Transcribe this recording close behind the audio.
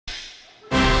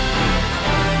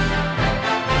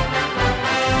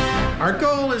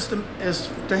is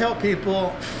to help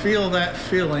people feel that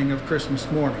feeling of Christmas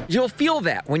morning. You'll feel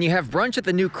that when you have brunch at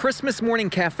the new Christmas Morning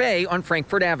Cafe on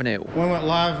Frankfort Avenue. We went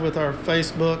live with our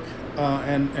Facebook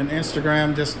and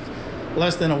Instagram just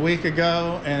less than a week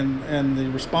ago, and the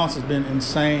response has been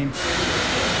insane.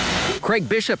 Craig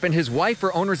Bishop and his wife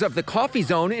are owners of the Coffee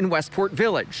Zone in Westport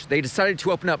Village. They decided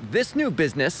to open up this new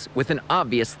business with an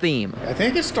obvious theme. I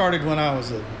think it started when I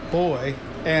was a boy,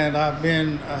 and I've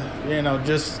been,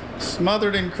 just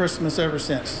smothered in Christmas ever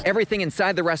since. Everything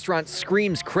inside the restaurant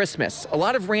screams Christmas, a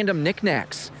lot of random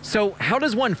knickknacks. So how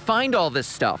does one find all this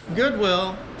stuff?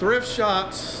 Goodwill, thrift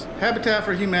shops, Habitat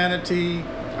for Humanity.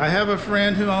 I have a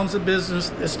friend who owns a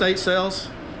business, estate sales.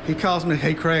 He calls me,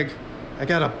 "Hey Craig, I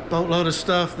got a boatload of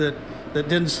stuff that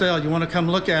didn't sell. You want to come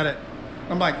look at it?"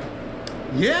 I'm like,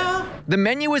 yeah. The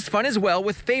menu is fun as well,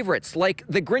 with favorites like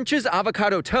the Grinch's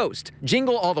avocado toast,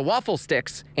 Jingle All the Waffle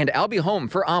Sticks, and I'll Be Home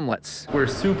for omelets. We're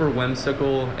super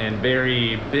whimsical and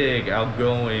very big,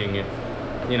 outgoing,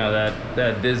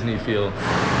 that Disney feel.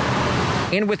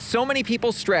 And with so many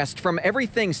people stressed from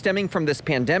everything stemming from this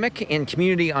pandemic and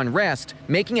community unrest,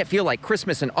 making it feel like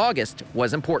Christmas in August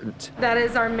was important. That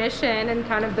is our mission, and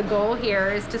kind of the goal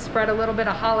here is to spread a little bit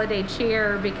of holiday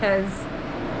cheer because,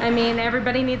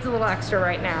 everybody needs a little extra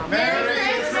right now. Merry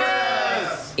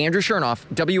Christmas! Andrew Chernoff,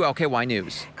 WLKY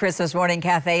News. Christmas Morning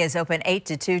Cafe is open 8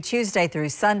 to 2 Tuesday through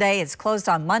Sunday. It's closed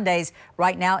on Mondays.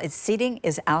 Right now, its seating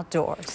is outdoors.